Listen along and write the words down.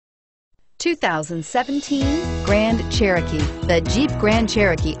2017 Grand Cherokee. The Jeep Grand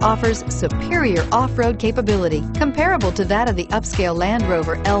Cherokee offers superior off-road capability comparable to that of the upscale Land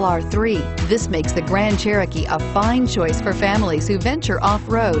Rover LR3. This makes the Grand Cherokee a fine choice for families who venture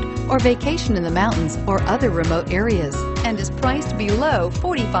off-road or vacation in the mountains or other remote areas, and is priced below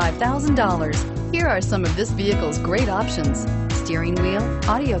 $45,000. Here are some of this vehicle's great options: steering wheel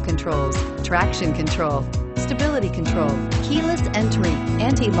audio controls, traction control, stability control, keyless entry,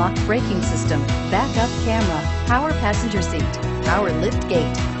 anti-lock braking system, backup camera, power passenger seat, power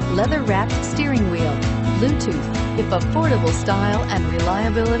liftgate, leather-wrapped steering wheel, Bluetooth. If affordable style and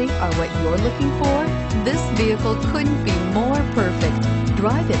reliability are what you're looking for, this vehicle couldn't be more perfect.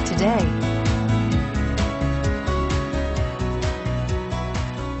 Drive it today.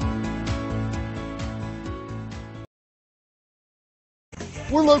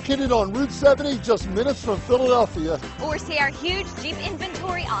 We're located on Route 70, just minutes from Philadelphia. Or see our huge Jeep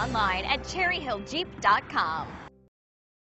inventory online at cherryhilljeep.com.